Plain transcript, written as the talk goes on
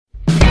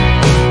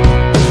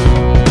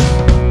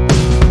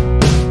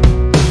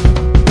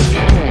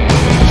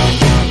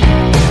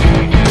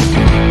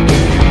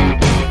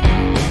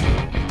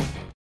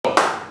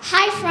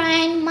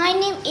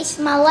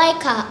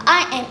Malaeka.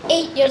 I am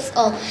 8 years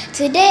old.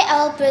 Today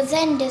I will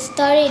present the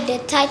story. The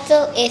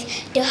title is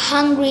The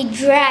Hungry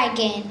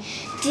Dragon.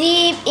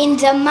 Deep in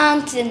the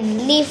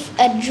mountain lives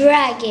a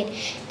dragon.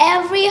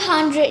 Every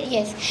 100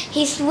 years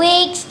he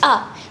wakes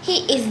up.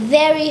 He is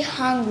very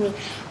hungry.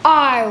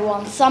 I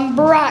want some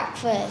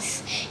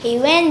breakfast. He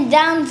went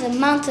down the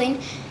mountain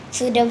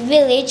to the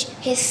village.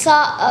 He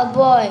saw a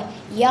boy.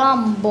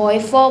 Yum, boy,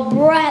 for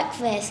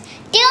breakfast.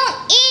 Don't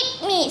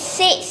eat me,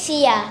 said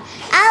Sia.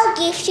 I'll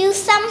give you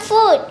some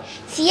food.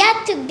 Sia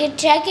took the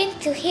dragon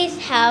to his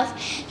house.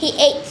 He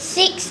ate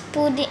three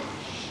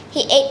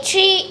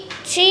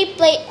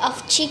plates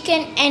of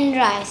chicken and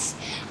rice.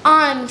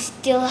 I'm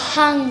still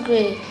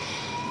hungry.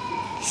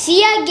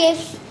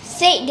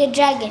 Said the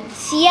dragon.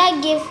 Sia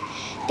gave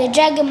the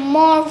dragon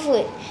more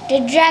food.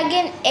 The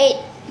dragon ate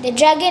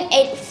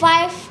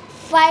five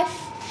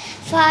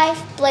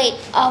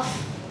plates of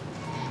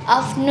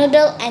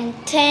noodle and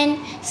 10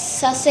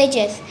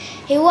 sausages.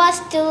 He was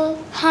still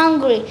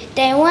hungry.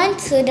 They went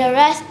to the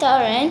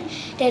restaurant.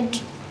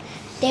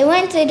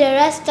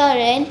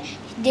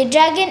 The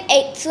dragon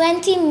ate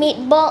 20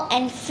 meatballs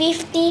and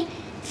 50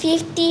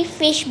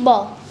 fish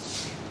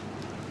balls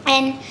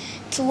and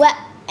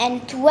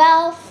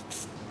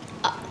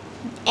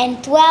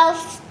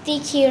 12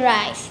 sticky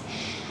rice.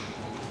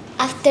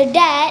 After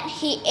that,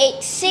 he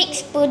ate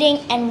 6 pudding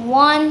and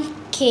 1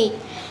 cake.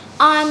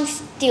 I'm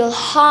still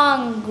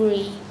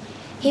hungry.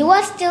 He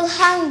was still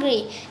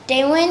hungry.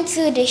 They went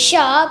to the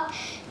shop.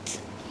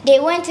 The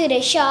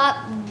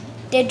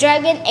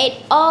dragon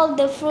ate all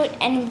the fruit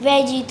and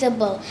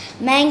vegetables: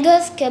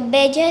 mangoes,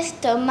 cabbages,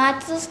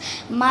 tomatoes,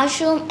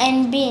 mushroom,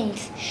 and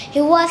beans. He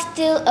was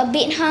still a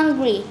bit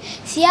hungry.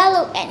 Sia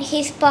looked at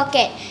his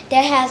pocket.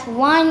 There has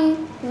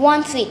one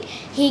sweet.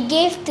 He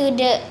gave to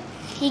the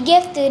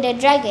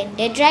dragon.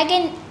 The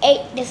dragon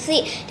ate the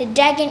sweet. The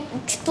dragon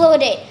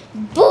exploded.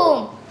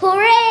 Boom!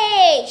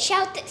 Hooray!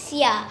 Shouted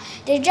Sia.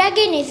 The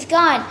dragon is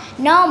gone.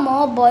 No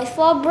more boys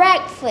for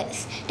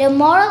breakfast. The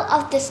moral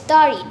of the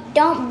story: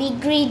 don't be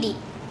greedy.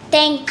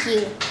 Thank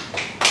you.